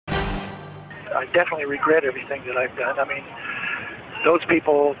I definitely regret everything that I've done. I mean, those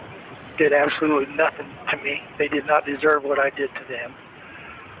people did absolutely nothing to me. They did not deserve what I did to them.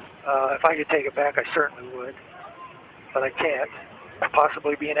 If I could take it back, I certainly would, but I can't.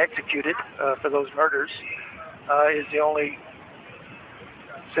 Possibly being executed for those murders is the only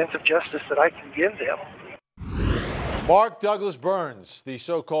sense of justice that I can give them. Mark Douglas Burns, the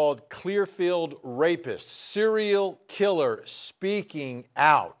so-called Clearfield rapist, serial killer, speaking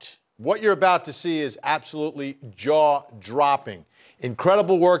out. What you're about to see is absolutely jaw-dropping.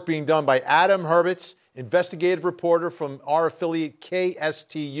 Incredible work being done by Adam Herbets, investigative reporter from our affiliate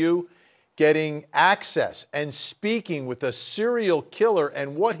KSTU, getting access and speaking with a serial killer,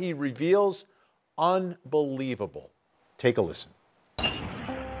 and what he reveals, unbelievable. Take a listen.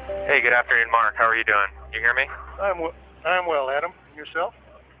 Hey, good afternoon, Mark. How are you doing? You hear me? I'm well, Adam. Yourself?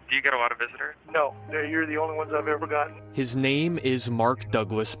 Do you get a lot of visitors? No, you're the only ones I've ever gotten. His name is Mark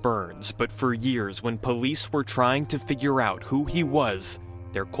Douglas Burns, but for years, when police were trying to figure out who he was,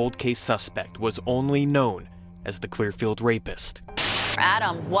 their cold case suspect was only known as the Clearfield rapist.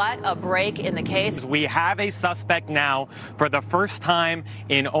 Adam, what a break in the case. We have a suspect now for the first time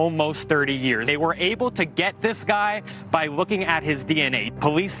in almost 30 years. They were able to get this guy by looking at his DNA.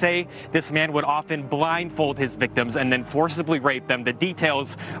 Police say this man would often blindfold his victims and then forcibly rape them. The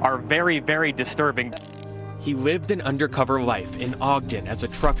details are very, very disturbing. He lived an undercover life in Ogden as a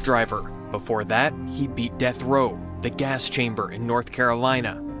truck driver. Before that, he beat death row, the gas chamber in North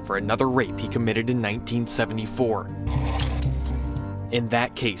Carolina, for another rape he committed in 1974. In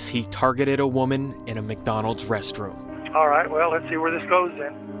that case, he targeted a woman in a McDonald's restroom. All right, well, let's see where this goes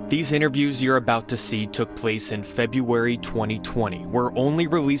then. These interviews you're about to see took place in February 2020. We're only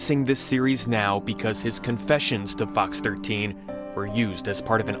releasing this series now because his confessions to Fox 13 were used as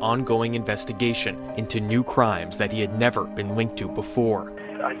part of an ongoing investigation into new crimes that he had never been linked to before.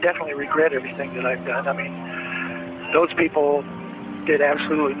 I definitely regret everything that I've done. I mean, those people did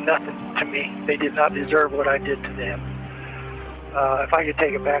absolutely nothing to me. They did not deserve what I did to them. If I could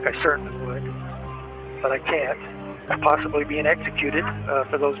take it back, I certainly would, but I can't. Possibly being executed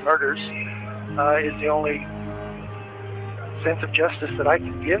for those murders is the only sense of justice that I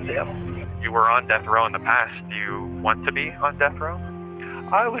can give them. You were on death row in the past. Do you want to be on death row?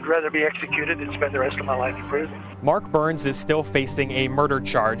 I would rather be executed than spend the rest of my life in prison. Mark Burns is still facing a murder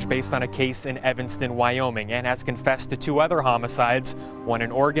charge based on a case in Evanston, Wyoming, and has confessed to 2 other homicides, one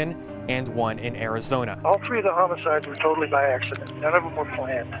in Oregon and one in Arizona. All 3 of the homicides were totally by accident. None of them were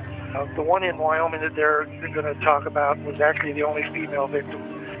planned. The one in Wyoming that they're going to talk about was actually the only female victim,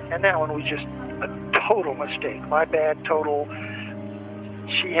 and that one was just a total mistake. My bad, total.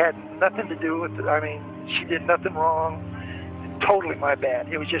 She had nothing to do with it. I mean, she did nothing wrong. Totally my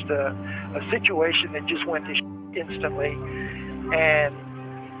bad. It was just a situation that just went to instantly, and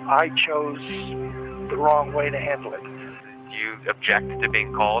I chose the wrong way to handle it. Do you object to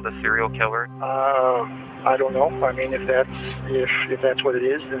being called a serial killer? I don't know. I mean, if that's what it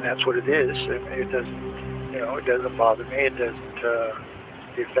is, then that's what it is. It doesn't, it doesn't bother me. It doesn't.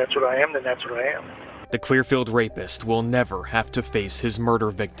 If that's what I am, then that's what I am. The Clearfield rapist will never have to face his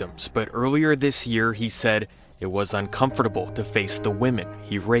murder victims, but earlier this year he said it was uncomfortable to face the women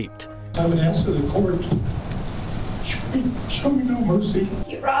he raped. I would ask the court, show me no mercy.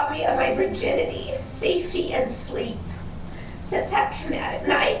 He robbed me of my virginity, safety, and sleep. Since that traumatic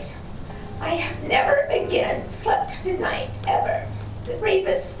night, I have never again slept through the night, ever. The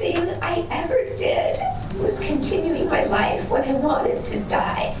bravest thing I ever did was continuing my life when I wanted to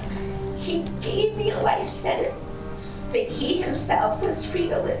die. He gave me a life sentence, but he himself was free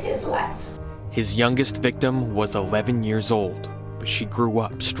to live his life. His youngest victim was 11 years old, but she grew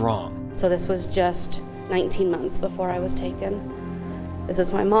up strong. So this was just 19 months before I was taken. This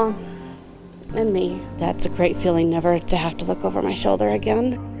is my mom and me. That's a great feeling, never to have to look over my shoulder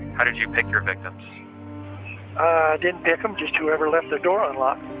again. How did you pick your victims? I didn't pick them, just whoever left their door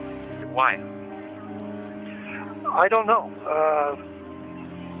unlocked. Why? I don't know.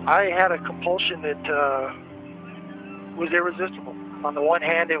 I had a compulsion that was irresistible. On the one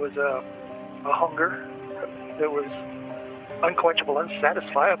hand, it was a hunger that was unquenchable,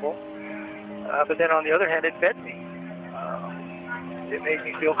 unsatisfiable. But then on the other hand, it fed me. It made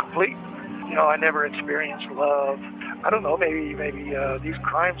me feel complete. I never experienced love. I don't know, maybe these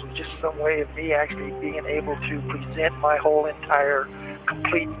crimes was just some way of me actually being able to present my whole entire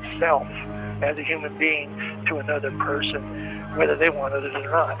complete self as a human being to another person, whether they wanted it or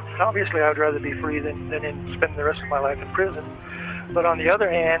not. Obviously, I would rather be free than spend the rest of my life in prison. But on the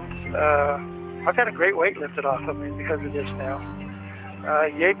other hand, I've had a great weight lifted off of me because of this now.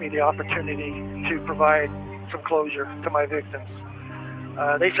 It gave me the opportunity to provide some closure to my victims.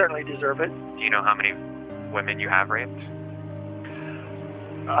 They certainly deserve it. Do you know how many women you have raped?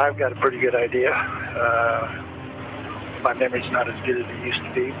 I've got a pretty good idea. My memory's not as good as it used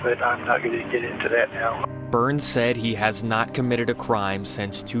to be, but I'm not going to get into that now. Burns said he has not committed a crime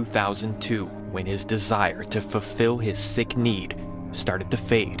since 2002, when his desire to fulfill his sick need started to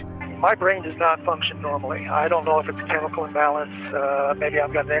fade. My brain does not function normally. I don't know if it's a chemical imbalance. Maybe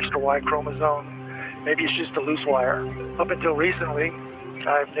I've got an extra Y chromosome. Maybe it's just a loose wire. Up until recently,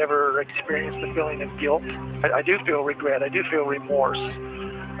 I've never experienced the feeling of guilt. I do feel regret. I do feel remorse.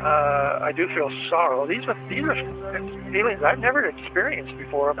 I do feel sorrow. These are feelings I've never experienced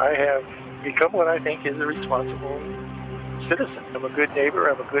before. I have become what I think is a responsible citizen. I'm a good neighbor.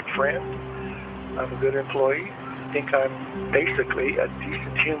 I'm a good friend. I'm a good employee. I think I'm basically a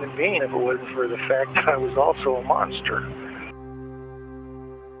decent human being if it wasn't for the fact that I was also a monster.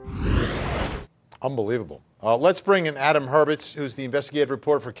 Unbelievable. Let's bring in Adam Herbets, who's the investigative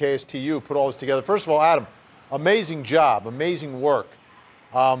reporter for KSTU, put all this together. First of all, Adam, amazing job, amazing work.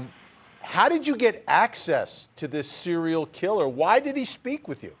 How did you get access to this serial killer? Why did he speak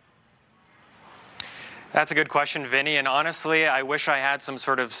with you? That's a good question, Vinny, and honestly, I wish I had some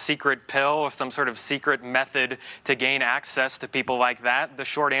sort of secret pill or some sort of secret method to gain access to people like that. The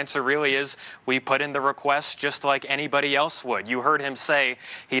short answer really is we put in the request just like anybody else would. You heard him say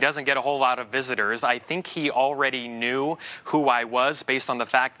he doesn't get a whole lot of visitors. I think he already knew who I was based on the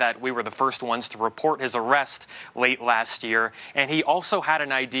fact that we were the first ones to report his arrest late last year, and he also had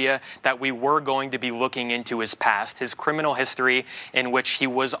an idea that we were going to be looking into his past, his criminal history in which he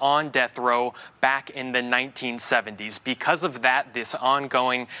was on death row back in the 1970s. Because of that, this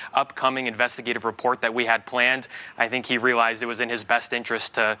ongoing, upcoming investigative report that we had planned, I think he realized it was in his best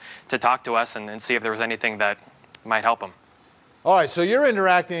interest to talk to us and see if there was anything that might help him. All right, so you're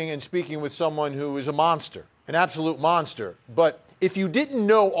interacting and speaking with someone who is a monster, an absolute monster. But if you didn't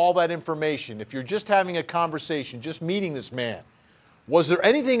know all that information, if you're just having a conversation, just meeting this man, was there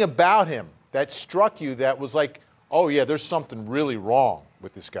anything about him that struck you that was like, oh yeah, there's something really wrong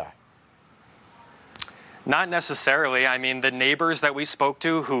with this guy? Not necessarily. I mean, the neighbors that we spoke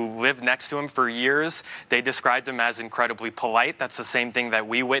to who lived next to him for years, they described him as incredibly polite. That's the same thing that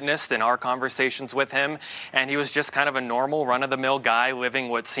we witnessed in our conversations with him. And he was just kind of a normal, run-of-the-mill guy living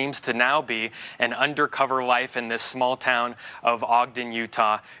what seems to now be an undercover life in this small town of Ogden,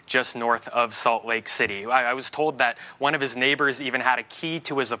 Utah, just north of Salt Lake City. I was told that one of his neighbors even had a key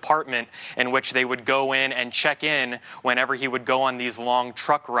to his apartment in which they would go in and check in whenever he would go on these long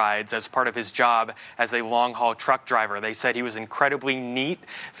truck rides as part of his job as a long-haul truck driver. They said he was incredibly neat,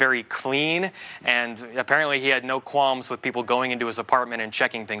 very clean, and apparently he had no qualms with people going into his apartment and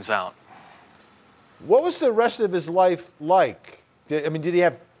checking things out. What was the rest of his life like? Did he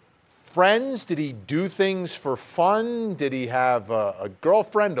have friends? Did he do things for fun? Did he have a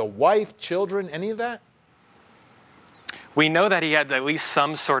girlfriend, a wife, children, any of that? We know that he had at least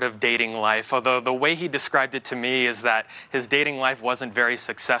some sort of dating life, although the way he described it to me is that his dating life wasn't very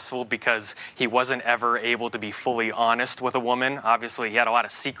successful because he wasn't ever able to be fully honest with a woman. Obviously, he had a lot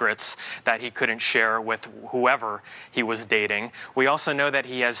of secrets that he couldn't share with whoever he was dating. We also know that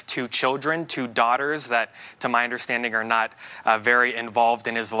he has 2 children, 2 daughters that, to my understanding, are not very involved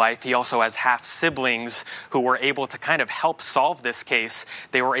in his life. He also has half-siblings who were able to kind of help solve this case.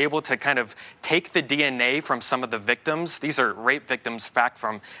 They were able to kind of take the DNA from some of the victims. These are rape victims back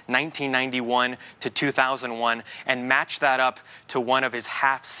from 1991 to 2001, and match that up to one of his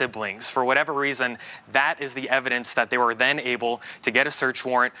half-siblings. For whatever reason, that is the evidence that they were then able to get a search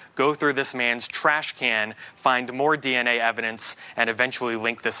warrant, go through this man's trash can, find more DNA evidence, and eventually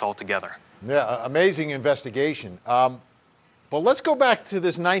link this all together. Yeah, amazing investigation. But let's go back to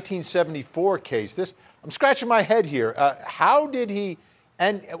this 1974 case. I'm scratching my head here. How did he...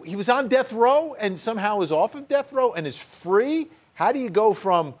 And he was on death row and somehow is off of death row and is free? How do you go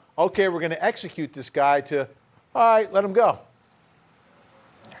from, okay, we're going to execute this guy to, all right, let him go?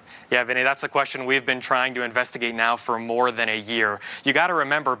 Yeah, Vinny, that's a question we've been trying to investigate now for more than a year. You got to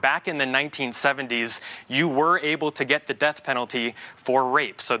remember, back in the 1970s, you were able to get the death penalty for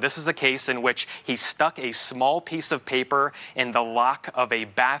rape. So this is a case in which he stuck a small piece of paper in the lock of a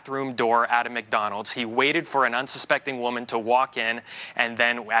bathroom door at a McDonald's. He waited for an unsuspecting woman to walk in, and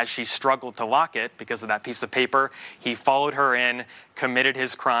then as she struggled to lock it because of that piece of paper, he followed her in, committed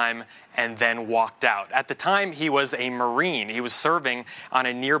his crime, and then walked out. At the time, he was a Marine. He was serving on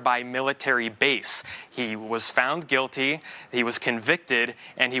a nearby military base. He was found guilty, he was convicted,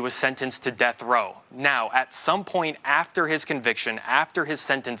 and he was sentenced to death row. Now, at some point after his conviction, after his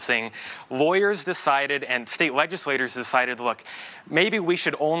sentencing, lawyers decided and state legislators decided, look, maybe we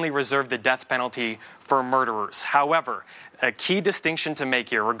should only reserve the death penalty for murderers. However, a key distinction to make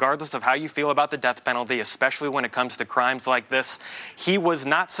here, regardless of how you feel about the death penalty, especially when it comes to crimes like this, he was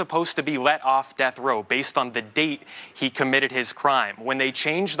not supposed to be let off death row based on the date he committed his crime. When they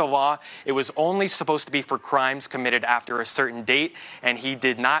changed the law, it was only supposed to be for crimes committed after a certain date, and he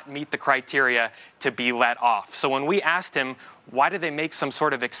did not meet the criteria to be let off. So when we asked him, why did they make some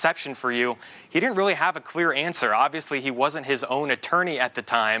sort of exception for you? He didn't really have a clear answer. Obviously, he wasn't his own attorney at the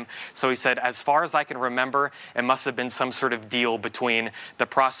time. So he said, as far as I can remember, it must have been some sort of deal between the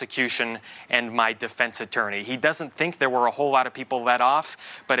prosecution and my defense attorney. He doesn't think there were a whole lot of people let off.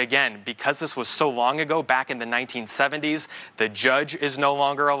 But again, because this was so long ago, back in the 1970s, the judge is no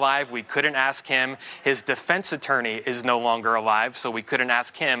longer alive. We couldn't ask him. His defense attorney is no longer alive, so we couldn't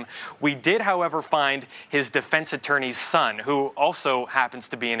ask him. We did, however, find his defense attorney's son, who also happens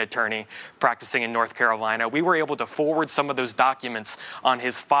to be an attorney practicing in North Carolina. We were able to forward some of those documents on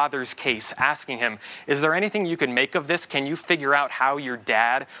his father's case, asking him, is there anything you can make of this? Can you figure out how your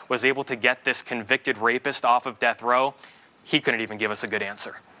dad was able to get this convicted rapist off of death row? He couldn't even give us a good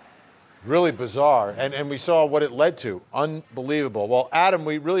answer. Really bizarre, and we saw what it led to. Unbelievable. Well, Adam,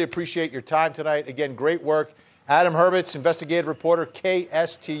 we really appreciate your time tonight. Again, great work. Adam Herbets, investigative reporter,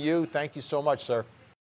 KSTU. Thank you so much, sir.